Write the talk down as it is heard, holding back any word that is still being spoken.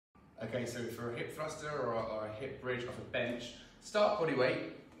Okay, so for a hip thruster or a hip bridge off a bench, start body weight,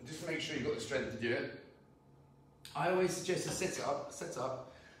 just make sure you've got the strength to do it. I always suggest to sit up,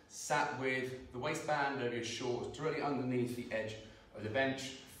 sat with the waistband over your shorts directly underneath the edge of the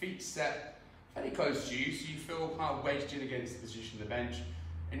bench, feet set fairly close to you so you feel kind of wedged in against the position of the bench.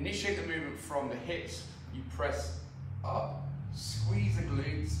 Initiate the movement from the hips, you press up, squeeze the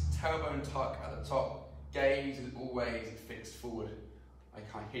glutes, tailbone tuck at the top, gaze is always fixed forward. I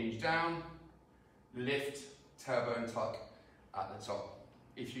kind of hinge down, lift, tailbone tuck at the top.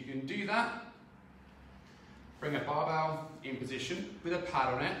 If you can do that, bring a barbell in position with a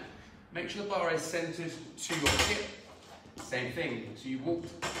pad on it. Make sure the bar is centered to your hip. Same thing, so you walk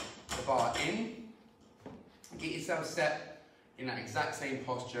the bar in, get yourself set in that exact same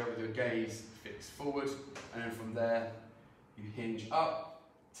posture with your gaze fixed forward, and then from there, you hinge up,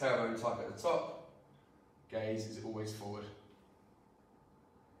 tailbone tuck at the top, gaze is always forward.